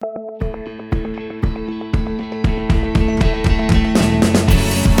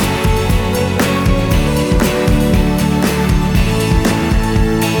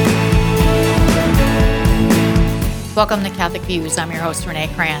Welcome to Catholic Views. I'm your host, Renee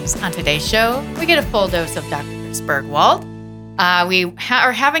Kranz. On today's show, we get a full dose of Dr. Chris Burgwald. We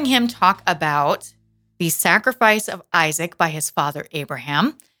are having him talk about the sacrifice of Isaac by his father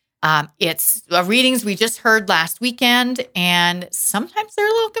Abraham. It's readings we just heard last weekend, and sometimes they're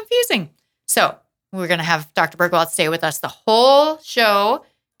a little confusing. So we're going to have Dr. Burgwald stay with us the whole show,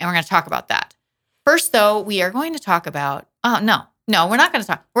 and we're going to talk about that. First, though, we are going to talk about, we're not going to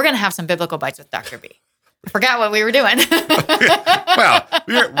talk. We're going to have some biblical bites with Dr. B. I forgot what we were doing. Well,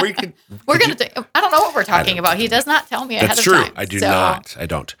 we could. We're going to. I don't know what we're talking about. He does not tell me ahead of time. That's true. I do not. I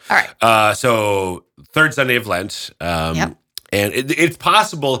don't. All right. So third Sunday of Lent, Yep. and it's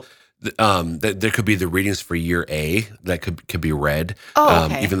possible that there could be the readings for year A that could be read.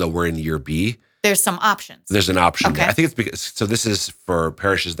 Okay. Even though we're in year B. There's some options. There's an option. Okay. I think it's because, so this is for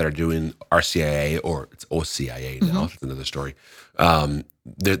parishes that are doing RCIA or it's OCIA now. Mm-hmm. That's another story.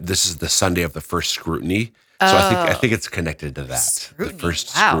 This is the Sunday of the first scrutiny. So I think it's connected to that. Scrutiny. The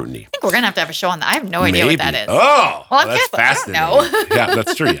first Wow. scrutiny. I think we're going to have a show on that. I have no idea what that is. Oh, Well, I'm that's Catholic. I don't fascinating. know. Yeah,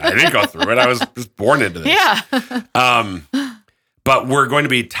 that's true. I didn't go through it. I was just born into this. Yeah. But we're going to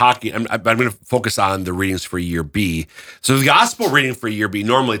be talking, I'm going to focus on the readings for year B. So the gospel reading for year B,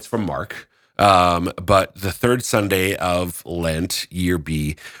 normally it's from Mark. But the third Sunday of Lent, year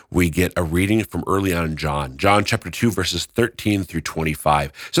B, we get a reading from early on John chapter 2, verses 13 through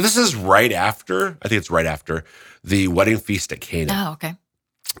 25. So this is right after the wedding feast at Cana. Oh, okay.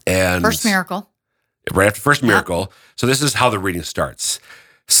 And First miracle. right after first miracle. So this is how the reading starts.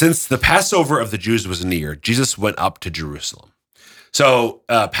 Since the Passover of the Jews was near, Jesus went up to Jerusalem. So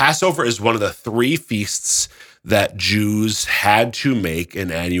Passover is one of the three feasts that Jews had to make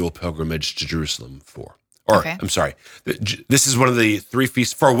an annual pilgrimage to Jerusalem for. Or, Okay. I'm sorry, this is one of the three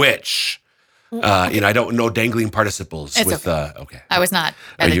feasts for which, I don't know dangling participles. It's with. okay. I was not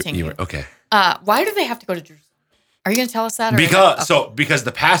editing you. Okay. Why do they have to go to Jerusalem? Are you going to tell us that? Or Because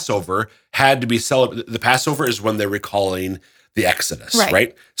the Passover had to be celebrated. The Passover is when they're recalling the Exodus,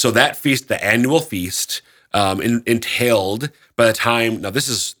 right? So that feast, the annual feast, entailed by the time. Now this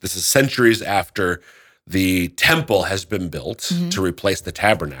is centuries after the temple has been built to replace the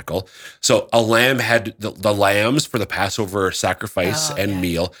tabernacle. So a lamb had the lambs for the Passover sacrifice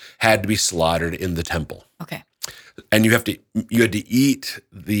meal had to be slaughtered in the temple. Okay. And you had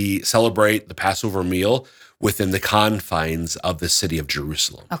to celebrate the Passover meal within the confines of the city of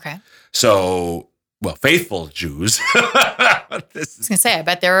Jerusalem. Okay. So, faithful Jews. I was going to say, I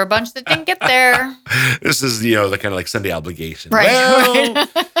bet there were a bunch that didn't get there. This is, the kind of like Sunday obligation. Right.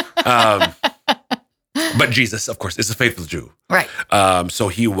 But Jesus, of course, is a faithful Jew. Right. So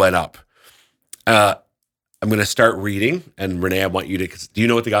he went up. I'm going to start reading. And Renee, I want you to, do you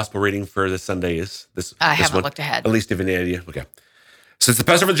know what the gospel reading for this Sunday is? I haven't looked ahead. At least you have any idea? Okay. Since the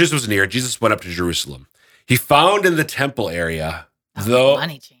Passover of the Jews was near, Jesus went up to Jerusalem. He found in the temple area,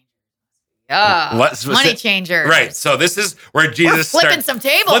 money changers. Yeah. Money changers. Right. So this is where Jesus flipping some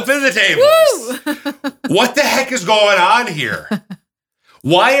tables. Flipping the tables. Woo! What the heck is going on here?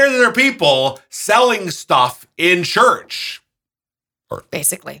 Why are there people selling stuff in church?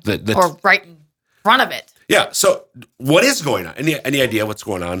 Basically. Or right in front of it. Yeah. So what is going on? Any idea what's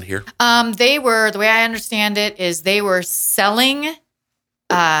going on here? They were, the way I understand it, is they were selling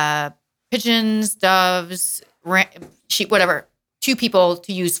pigeons, doves, sheep, whatever, to people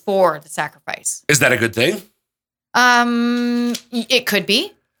to use for the sacrifice. Is that a good thing? It could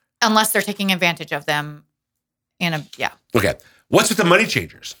be, unless they're taking advantage of them. Okay. What's with the money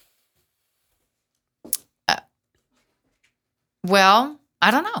changers? I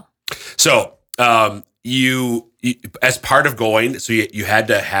don't know. So you as part of going, so you had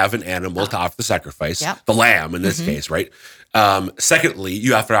to have an animal to offer the sacrifice, the lamb in this case, right? Secondly,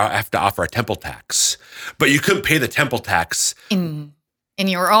 you have to offer a temple tax, but you couldn't pay the temple tax in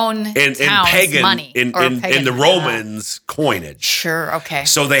your own in pagan money in the Romans coinage. Sure, okay.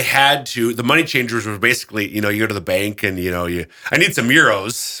 So they had to. The money changers were basically, you go to the bank and I need some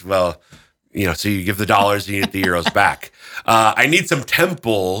euros. Well, so you give the dollars and you get the euros back. I need some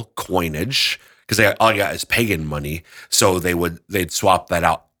temple coinage because all I got is pagan money. So they'd swap that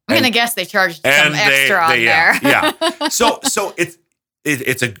out. I'm going to guess they charged some extra on there. Yeah. So it's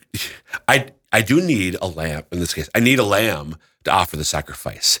I do need a lamb in this case. I need a lamb to offer the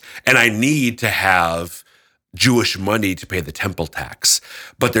sacrifice. And I need to have Jewish money to pay the temple tax.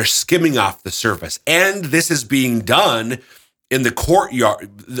 But they're skimming off the surface. And this is being done in the courtyard,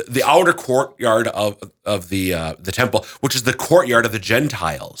 the outer courtyard of the temple, which is the courtyard of the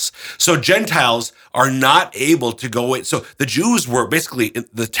Gentiles. So Gentiles are not able to go in. So the Jews were basically,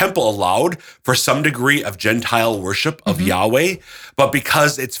 the temple allowed for some degree of Gentile worship of Yahweh, but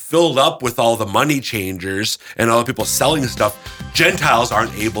because it's filled up with all the money changers and all the people selling stuff, Gentiles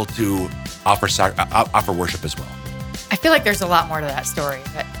aren't able to offer worship as well. I feel like there's a lot more to that story,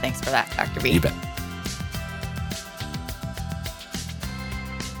 but thanks for that, Dr. B. You bet.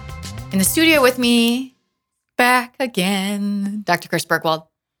 In the studio with me, back again, Dr. Chris Burgwald.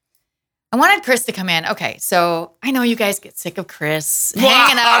 I wanted Chris to come in. Okay, so I know you guys get sick of Chris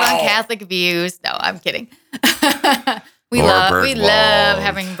hanging out on Catholic Views. No, I'm kidding. we love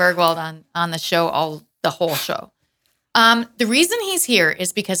having Burgwald on the show, the whole show. The reason he's here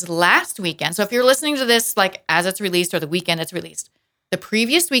is because last weekend, so if you're listening to this like as it's released or the weekend it's released, the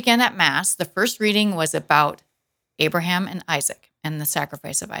previous weekend at Mass, the first reading was about Abraham and Isaac and the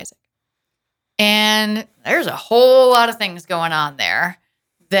sacrifice of Isaac. And there's a whole lot of things going on there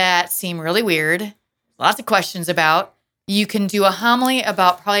that seem really weird. Lots of questions about. You can do a homily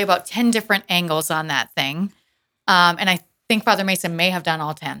probably about 10 different angles on that thing. And I think Father Mason may have done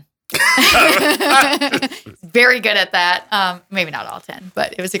all 10. Very good at that. Maybe not all 10,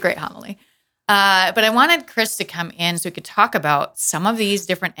 but it was a great homily. But I wanted Chris to come in so we could talk about some of these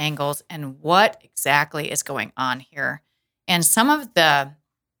different angles and what exactly is going on here. And some of the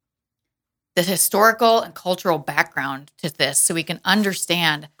historical and cultural background to this so we can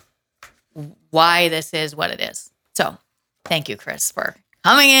understand why this is what it is. So thank you, Chris, for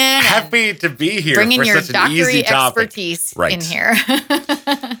coming in. Happy to be here. Bringing for your such an easy expertise in here.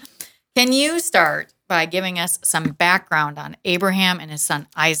 Can you start by giving us some background on Abraham and his son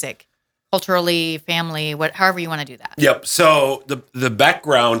Isaac, culturally, family, however you want to do that? Yep. So the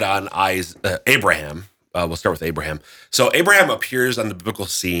background on Abraham, we'll start with Abraham. So Abraham appears on the biblical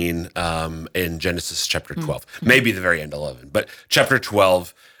scene in Genesis chapter 12, maybe the very end 11, but chapter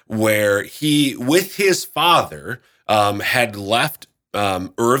 12, where he, with his father, had left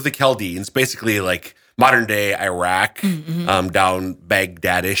Ur of the Chaldeans, basically like modern day Iraq, down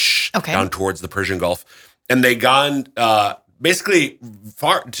Baghdadish, down towards the Persian Gulf. And they gone basically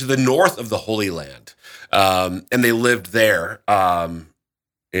far to the north of the Holy Land. And they lived there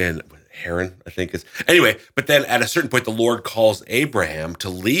in Haran, I think is. Anyway, but then at a certain point, the Lord calls Abraham to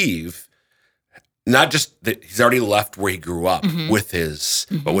leave. Not just that he's already left where he grew up with his,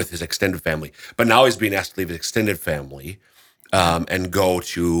 but with his extended family. But now he's being asked to leave his extended family and go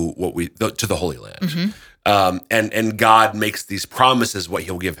to to the Holy Land. And God makes these promises what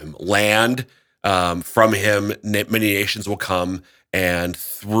he'll give him. Land, from him, many nations will come, and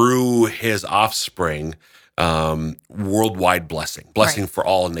through his offspring, worldwide blessing for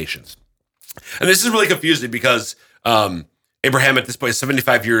all nations. And this is really confusing because Abraham at this point is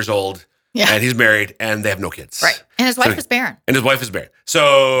 75 years old, and he's married, and they have no kids. Right. And his wife is barren.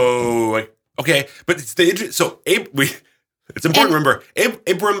 So, okay, but it's it's important to remember,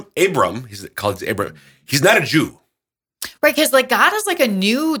 Abram, he's called Abram, he's not a Jew. Right, because like God is like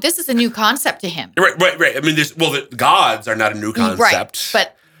this is a new concept to him. Right. I mean, the gods are not a new concept. Right,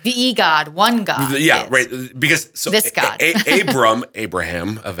 but the God, one God. Yeah, right. Because this God.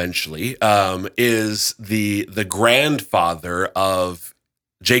 Abraham eventually is the grandfather of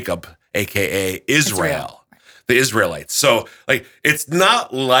Jacob, aka Israel. The Israelites. So like it's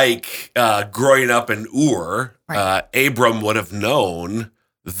not like growing up in Ur, Abram would have known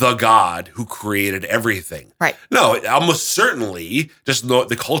the God who created everything. Right. No, almost certainly just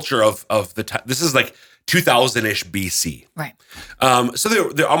the culture of the time. This is like 2000-ish BC. Right. So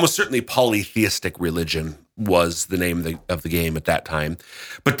they're almost certainly polytheistic religion was the name of the game at that time.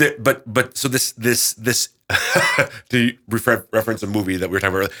 But so this to reference a movie that we were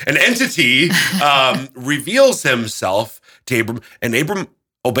talking about earlier, an entity reveals himself to Abram, and Abram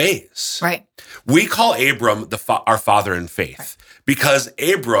obeys. Right. We call Abram our father in faith because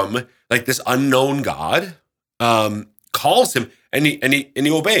Abram, like this unknown God, calls him and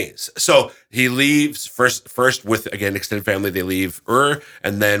he obeys. So he leaves first with, again, extended family. They leave Ur,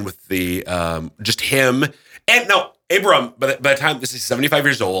 and then with the just him. And no, Abram, by the time this is 75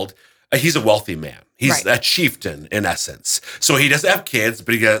 years old, he's a wealthy man. He's a chieftain in essence. So he doesn't have kids,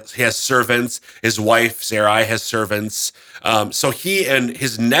 but he has servants. His wife, Sarai, has servants. So he and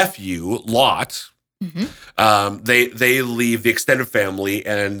his nephew, Lot, they leave the extended family,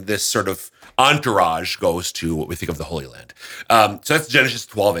 and this sort of entourage goes to what we think of the Holy Land. So that's Genesis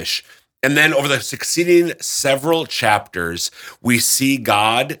 12-ish. And then over the succeeding several chapters, we see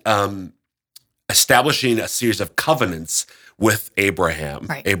God establishing a series of covenants with Abraham.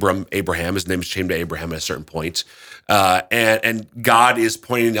 Right. Abraham, his name is changed to Abraham at a certain point. And God is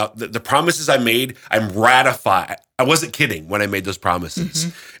pointing out that the promises I made, I'm ratifying. I wasn't kidding when I made those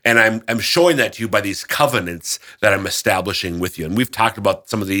promises. And I'm showing that to you by these covenants that I'm establishing with you. And we've talked about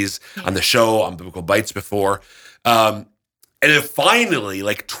some of these on the show, on Biblical Bites before. And then finally,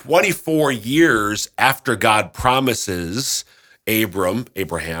 like 24 years after God promises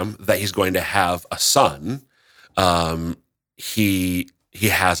Abraham, that he's going to have a son, he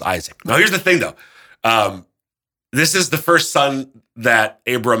has Isaac. Now, here's the thing, though. This is the first son that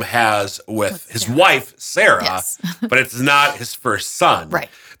Abram has with his wife, Sarah, Yes. but it's not his first son. Right.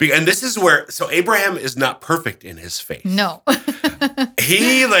 And this is where, so Abraham is not perfect in his faith. No. So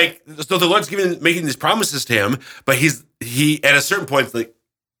the Lord's making these promises to him, but he at a certain point,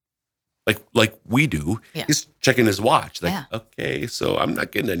 like we do, he's checking his watch. Okay, so I'm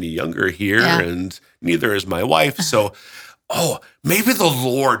not getting any younger here, and neither is my wife. So, maybe the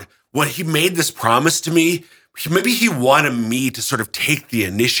Lord, when he made this promise to me, maybe he wanted me to sort of take the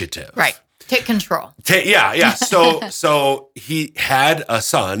initiative. Right. Take control. So he had a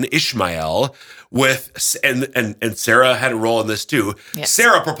son, Ishmael, and Sarah had a role in this too. Yes.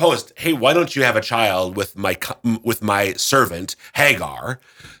 Sarah proposed, "Hey, why don't you have a child with my servant Hagar?"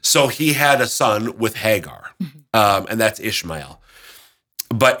 So he had a son with Hagar, and that's Ishmael.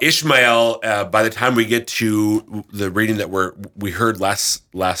 But Ishmael, by the time we get to the reading that we heard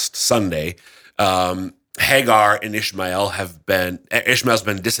last Sunday, Hagar and Ishmael's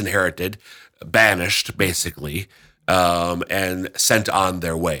been disinherited, banished basically, and sent on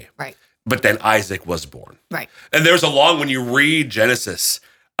their way. Right. But then Isaac was born. Right. And when you read Genesis,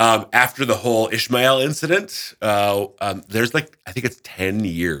 after the whole Ishmael incident, there's I think it's 10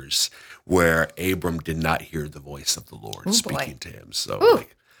 years where Abram did not hear the voice of the Lord speaking to him. So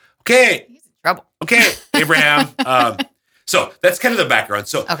okay. He's in trouble. Okay, Abraham. So that's kind of the background.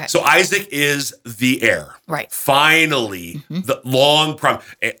 So Isaac is the heir. Right. Finally, the long promise.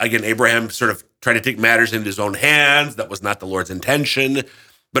 Again, Abraham sort of tried to take matters into his own hands. That was not the Lord's intention.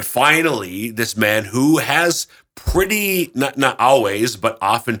 But finally, this man who has not always, but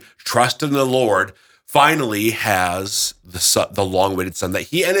often trusted in the Lord, finally has the long-awaited son that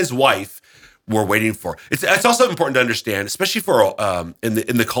he and his wife were waiting for. It's also important to understand, especially for in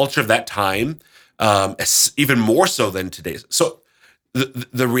the culture of that time, even more so than today's. So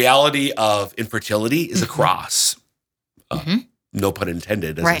the reality of infertility is a cross. No pun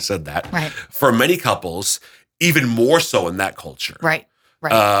intended, as I said that. Right. For many couples, even more so in that culture. Right.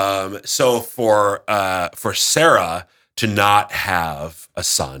 Right. So for Sarah to not have a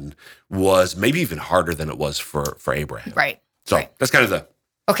son was maybe even harder than it was for Abraham. Right. So that's kind of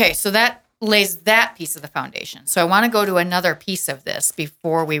Okay, so that lays that piece of the foundation. So I want to go to another piece of this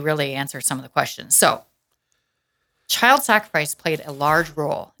before we really answer some of the questions. So child sacrifice played a large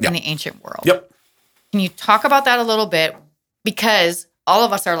role in the ancient world. Yep. Can you talk about that a little bit? Because all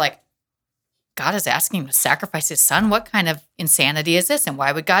of us are like, God is asking him to sacrifice his son. What kind of insanity is this? And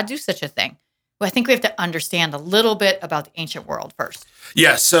why would God do such a thing? Well, I think we have to understand a little bit about the ancient world first.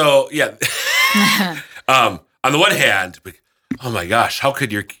 Yeah. So, on the one hand, oh my gosh, how could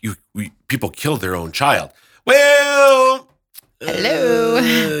people kill their own child? Well, hello.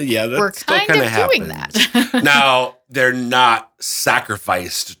 That's we're kind of doing that. Now, they're not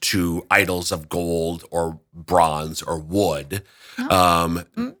sacrificed to idols of gold or bronze or wood.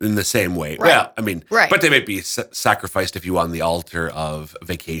 In the same way. Right. Well, but they may be sacrificed if you on the altar of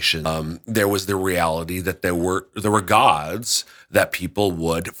vacation. There was the reality that there were gods that people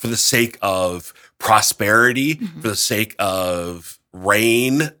would, for the sake of prosperity, for the sake of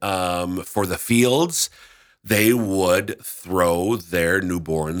rain, for the fields, they would throw their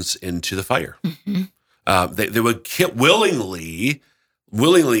newborns into the fire. They would willingly,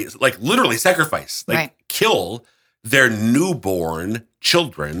 like literally sacrifice, kill their newborn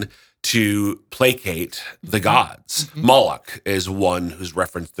children to placate the gods. Moloch is one who's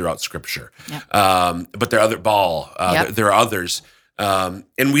referenced throughout Scripture. But there are there are others. And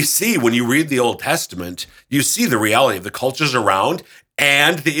we see, when you read the Old Testament, you see the reality of the cultures around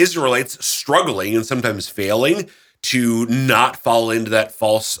and the Israelites struggling and sometimes failing to not fall into that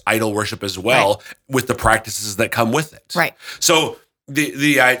false idol worship as well, with the practices that come with it. Right. So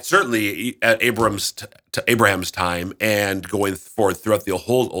certainly at Abraham's time and going forward throughout the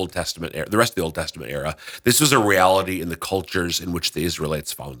whole Old Testament era, the rest of the Old Testament era, this was a reality in the cultures in which the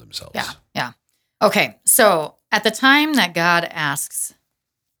Israelites found themselves. Yeah. Okay, so at the time that God asks,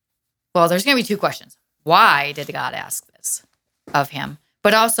 well, there's going to be two questions. Why did God ask this of him?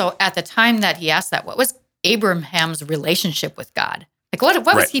 But also at the time that he asked that, what was Abraham's relationship with God? Like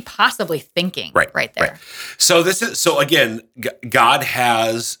what was he possibly thinking right there? Right. So again, God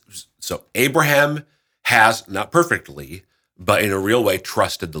has, so Abraham has, not perfectly, but in a real way,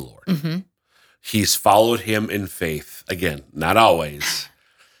 trusted the Lord. Mm-hmm. He's followed him in faith. Again, not always.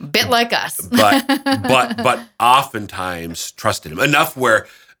 Bit like us. but oftentimes trusted him. Enough where,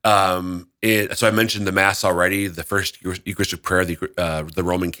 so I mentioned the Mass already, the first Eucharistic prayer, the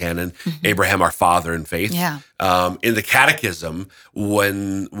Roman canon, Abraham, our father in faith. Yeah. In the Catechism,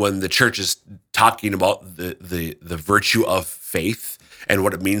 when the Church is talking about the virtue of faith and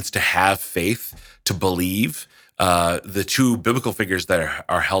what it means to have faith, to believe, the two biblical figures that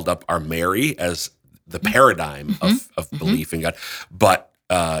are held up are Mary as the paradigm of belief in God, but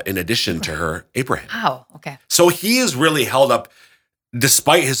in addition to her, Abraham. Wow. Okay. So he is really held up,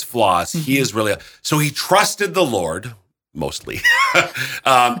 despite his flaws. He is really, so he trusted the Lord mostly.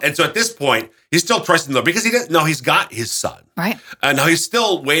 And so at this point, he's still trusting the Lord because he didn't know he's got his son. Right. And now he's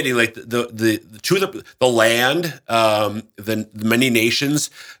still waiting, like the land, the many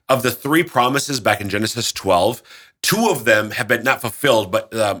nations. Of the three promises back in Genesis 12, two of them have been not fulfilled,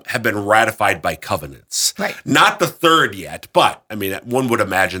 but have been ratified by covenants. Right. Not the third yet, but I mean, one would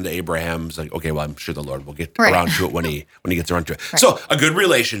imagine that Abraham's like, okay, well, I'm sure the Lord will get around to it when he gets around to it. Right. So a good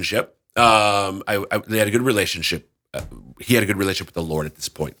relationship. They had a good relationship. He had a good relationship with the Lord at this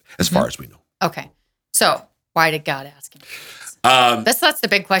point, as far as we know. Okay. So why did God ask him? That's the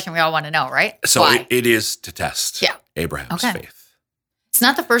big question we all want to know, right? So it is to test Abraham's faith. It's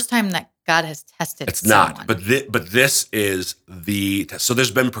not the first time that God has tested It's someone. not, but this is the test. So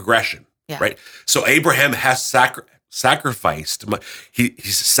there's been progression, right? So Abraham has sacrificed.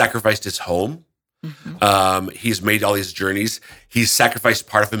 He's sacrificed his home. He's made all these journeys. He's sacrificed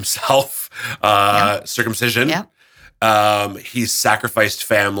part of himself, circumcision. He's sacrificed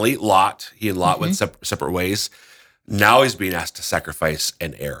family. Lot. He and Lot went separate ways. Now he's being asked to sacrifice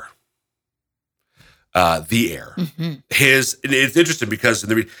an heir. The heir. It's interesting because in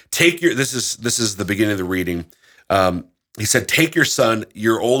the this is the beginning of the reading. He said, "Take your son,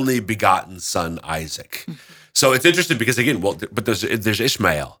 your only begotten son, Isaac." So it's interesting because again, but there's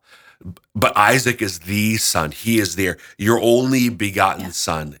Ishmael, but Isaac is the son. He is the heir. Your only begotten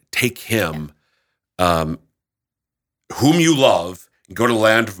son. Take him, whom you love. Go to the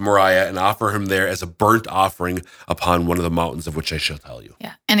land of Moriah and offer him there as a burnt offering upon one of the mountains of which I shall tell you.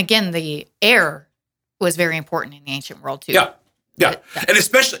 Yeah, and again, the heir was very important in the ancient world too. Yeah. And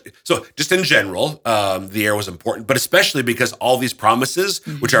especially, so just in general, the heir was important, but especially because all these promises,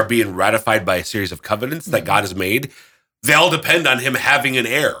 which are being ratified by a series of covenants that God has made, they all depend on him having an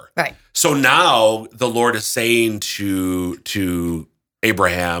heir. Right. So now the Lord is saying to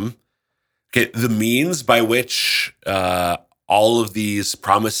Abraham, okay, the means by which all of these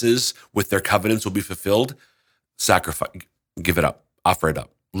promises with their covenants will be fulfilled, sacrifice, give it up, offer it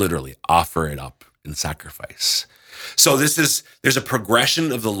up, literally offer it up in sacrifice. So there's a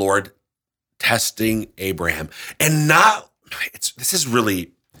progression of the Lord testing Abraham, and this is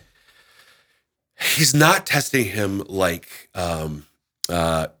really, he's not testing him like,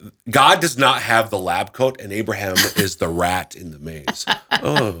 God does not have the lab coat and Abraham is the rat in the maze.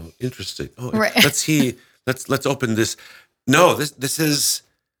 Oh, interesting. Oh, right. Let's open this. No, this is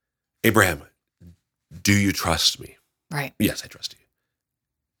Abraham. Do you trust me? Right. Yes, I trust you.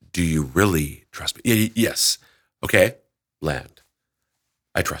 Do you really trust me? Yes. Okay. Land.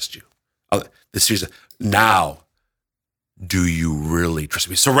 I trust you. This is now. Do you really trust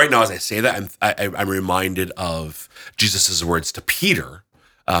me? So right now, as I say that, I'm reminded of Jesus' words to Peter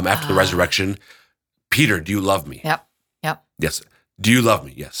after the resurrection. Peter, do you love me? Yep. Yes. Do you love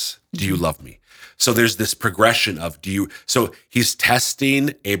me? Yes. Do you love me? So there's this progression of so he's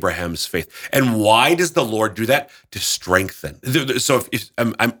testing Abraham's faith. And why does the Lord do that? To strengthen. So if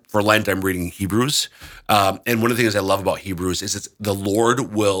I'm for Lent, I'm reading Hebrews. And one of the things I love about Hebrews is the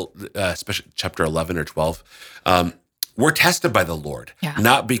Lord will, especially chapter 11 or 12, we're tested by the Lord,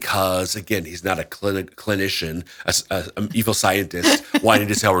 not because, again, he's not a clinician, an evil scientist wanting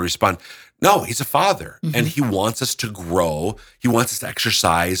to see how we respond. No, he's a father, and he wants us to grow. He wants us to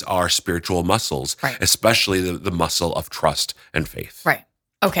exercise our spiritual muscles, especially the muscle of trust and faith. Right.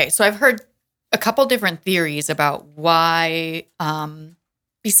 Okay, so I've heard a couple different theories about why,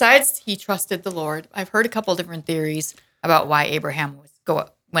 besides he trusted the Lord, I've heard a couple different theories about why Abraham went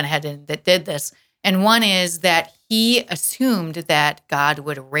ahead and did this. And one is that he assumed that God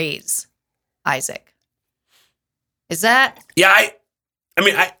would raise Isaac. Is that? Yeah, I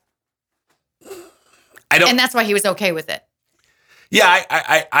mean, I don't, and that's why he was okay with it. Yeah,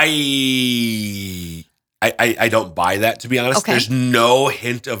 I don't buy that, to be honest. Okay. There's no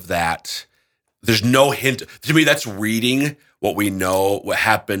hint of that. There's no hint. To me, that's reading what we know what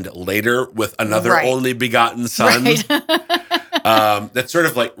happened later with another only begotten son. Right. That's sort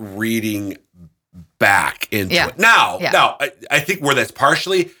of like reading back into it. Now, I think where that's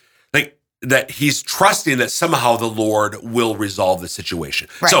partially like that he's trusting that somehow the Lord will resolve the situation.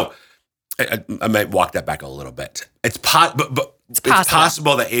 Right. So I might walk that back a little bit. It's possible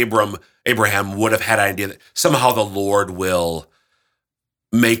that Abraham would have had an idea that somehow the Lord will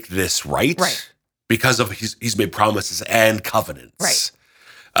make this right. Because of he's made promises and covenants.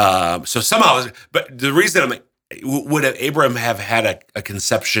 Right. So somehow, but the reason would Abraham have had a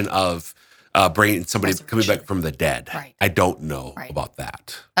conception of bringing somebody coming back from the dead? Right. I don't know about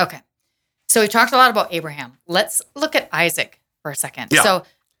that. Okay. So we talked a lot about Abraham. Let's look at Isaac for a second. Yeah. So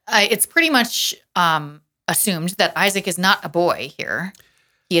it's pretty much assumed that Isaac is not a boy here.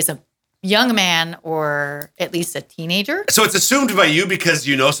 He is a young man, or at least a teenager. So it's assumed by you because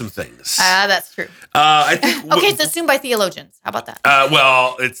you know some things. That's true. I think. Okay, it's assumed by theologians. How about that?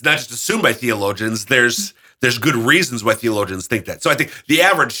 Well, it's not just assumed by theologians. There's good reasons why theologians think that. So I think the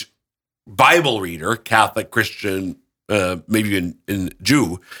average Bible reader, Catholic, Christian, maybe even in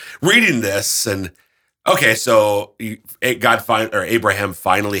Jew, reading this and okay, so Abraham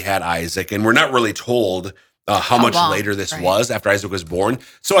finally had Isaac, and we're not really told how much long later this was after Isaac was born.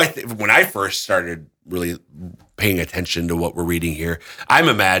 So when I first started really paying attention to what we're reading here, I'm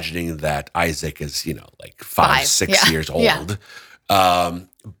imagining that Isaac is, like 6 years old. Yeah.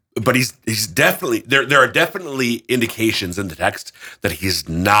 But he's definitely, there are definitely indications in the text that he's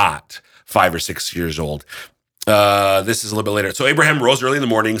not 5 or 6 years old. This is a little bit later. So Abraham rose early in the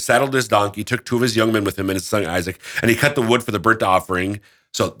morning, saddled his donkey, took 2 of his young men with him and his son Isaac, and he cut the wood for the burnt offering.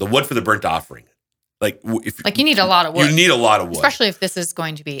 So the wood for the burnt offering. Like you need a lot of wood. You need a lot of wood. Especially if this is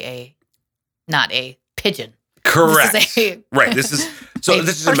going to be not a pigeon. Correct. This is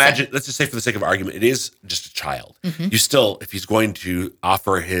imagine, let's just say for the sake of argument, it is just a child. Mm-hmm. You still, if he's going to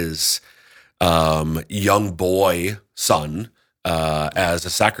offer his young boy son as a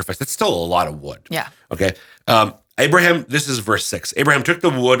sacrifice, that's still a lot of wood. Yeah. Okay. Abraham, this is verse 6. Abraham took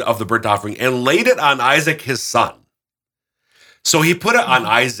the wood of the burnt offering and laid it on Isaac, his son. So he put it on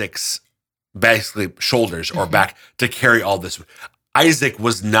Isaac's basically shoulders or back to carry all this. Isaac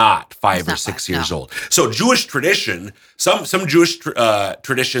was not 5 or 6 years old. So Jewish tradition, some Jewish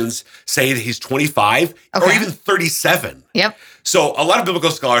traditions say that he's 25 or even 37. Yep. So a lot of biblical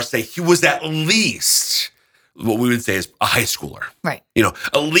scholars say he was at least what we would say is a high schooler. Right.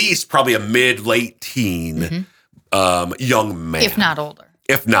 At least probably a mid-late teen young man. If not older.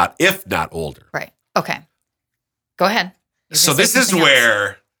 If not older. Right. Okay. Go ahead. So this is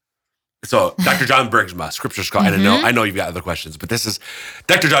where... So Dr. John Bergsma, scripture scholar, and I know you've got other questions, but this is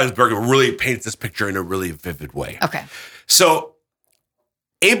Dr. John Bergsma really paints this picture in a really vivid way. Okay. So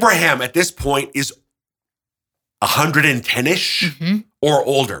Abraham at this point is 110-ish or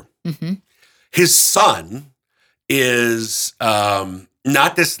older. Mm-hmm. His son is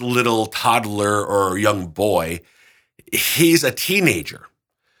not this little toddler or young boy. He's a teenager.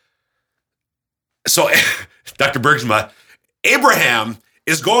 So Dr. Bergsma, Abraham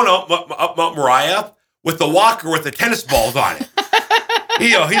is going up Mount Moriah with the walker with the tennis balls on it.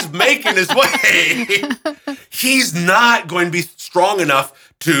 He's making his way. He's not going to be strong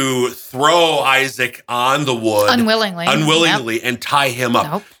enough to throw Isaac on the wood unwillingly and tie him up.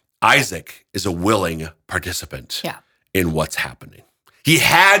 Nope. Isaac is a willing participant in what's happening. He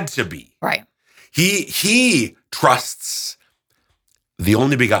had to be. Right. He trusts the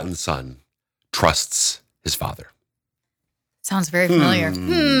only begotten son, trusts his father. Sounds very familiar.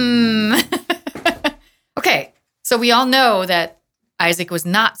 Okay, so we all know that Isaac was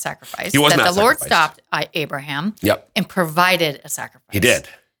not sacrificed. He was not the Lord sacrificed. stopped Abraham and provided a sacrifice. He did.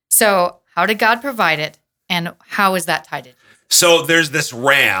 So how did God provide it, and how is that tied in? So there's this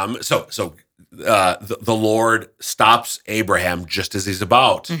ram. So the Lord stops Abraham just as he's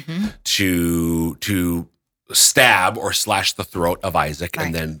about to stab or slash the throat of Isaac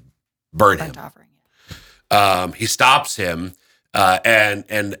and then burn him. Offering. He stops him,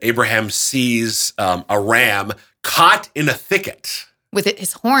 and Abraham sees a ram caught in a thicket. With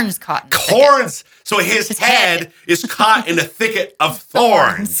his horns caught in the thicket. So his head is caught in a thicket of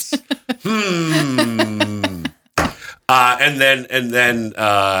thorns. And then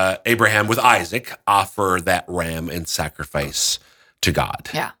Abraham with Isaac offer that ram in sacrifice to God.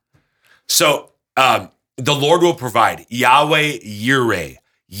 Yeah. So the Lord will provide. Yahweh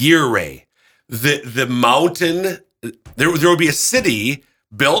Yireh. The mountain, there will be a city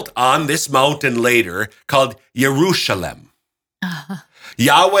built on this mountain later called Jerusalem.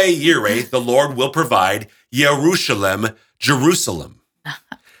 Yahweh Yireh, the Lord will provide. Jerusalem.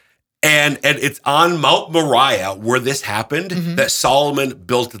 And it's on Mount Moriah where this happened that Solomon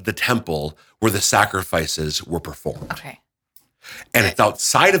built the temple where the sacrifices were performed. Okay. And it's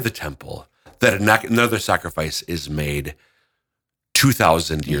outside of the temple that another sacrifice is made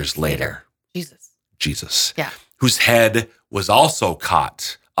 2,000 years later. Jesus. Yeah. Whose head was also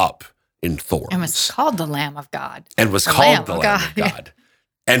caught up in thorns. And was called the Lamb of God. And was called the Lamb of God.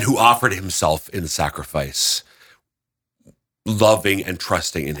 And who offered himself in sacrifice, loving and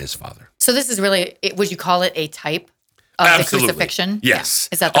trusting in his Father. So this is really, would you call it a type of the crucifixion? Yes.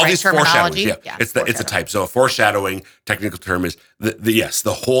 Yeah. Is that the right terminology? Yeah. It's a type. So a foreshadowing, technical term is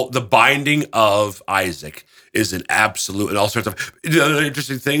the binding of Isaac is an absolute, and all sorts of, another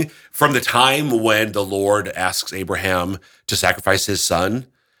interesting thing, from the time when the Lord asks Abraham to sacrifice his son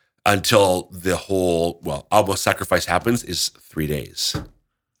until the whole, almost sacrifice happens is 3 days.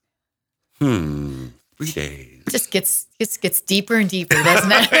 3 days. Just gets deeper and deeper,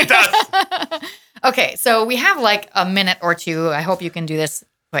 doesn't it? It does. Okay, so we have like a minute or two. I hope you can do this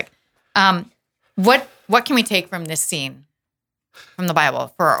quick. What can we take from this scene from the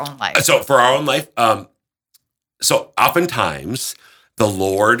Bible for our own life? So for our own life, so oftentimes the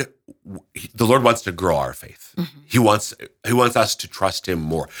Lord wants to grow our faith. Mm-hmm. He wants us to trust him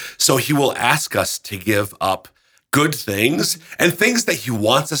more. So he will ask us to give up good things and things that he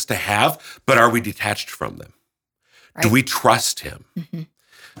wants us to have, but are we detached from them? Right. Do we trust him? Mm-hmm.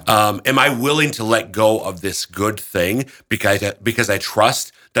 Am I willing to let go of this good thing because I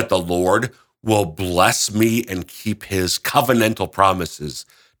trust that the Lord will bless me and keep his covenantal promises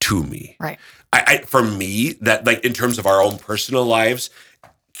to me? Right. For me, that like in terms of our own personal lives,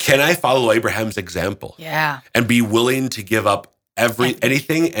 can I follow Abraham's example? Yeah. And be willing to give up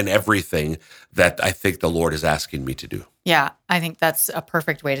anything and everything that I think the Lord is asking me to do. Yeah, I think that's a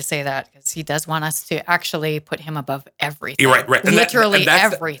perfect way to say that because he does want us to actually put him above everything. Right. And literally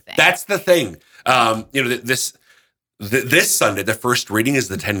everything. That's the thing. This Sunday, the first reading is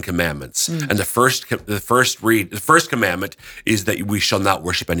the 10 Commandments, and the first commandment is that we shall not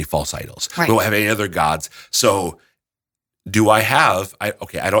worship any false idols. Right. We won't have any other gods. So, do I have? I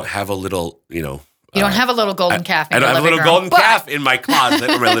don't have a little, You don't have a little golden calf. I don't have a little golden calf in my closet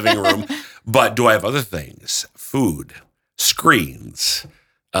or my living room. But do I have other things? Food, screens,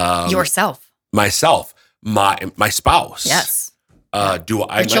 yourself, myself, my spouse. Yes.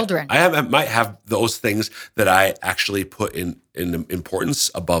 Children? I might have those things that I actually put in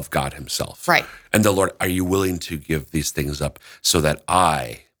importance above God himself. Right. And the Lord, are you willing to give these things up so that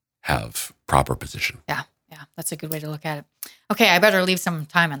I have proper position? Yeah. That's a good way to look at it. Okay, I better leave some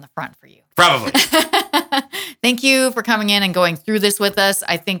time in the front for you. Probably. Thank you for coming in and going through this with us.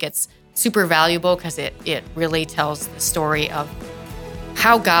 I think it's super valuable because it really tells the story of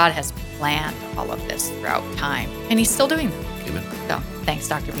how God has planned all of this throughout time. And he's still doing that. Amen. So thanks,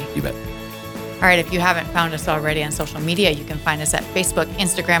 Dr. B. You bet. All right, if you haven't found us already on social media, you can find us at Facebook,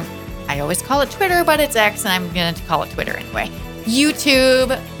 Instagram. I always call it Twitter, but it's X, and I'm going to call it Twitter anyway. YouTube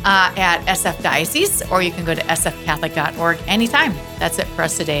at SF Diocese, or you can go to sfcatholic.org anytime. That's it for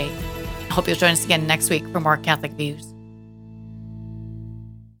us today. I hope you'll join us again next week for more Catholic Views.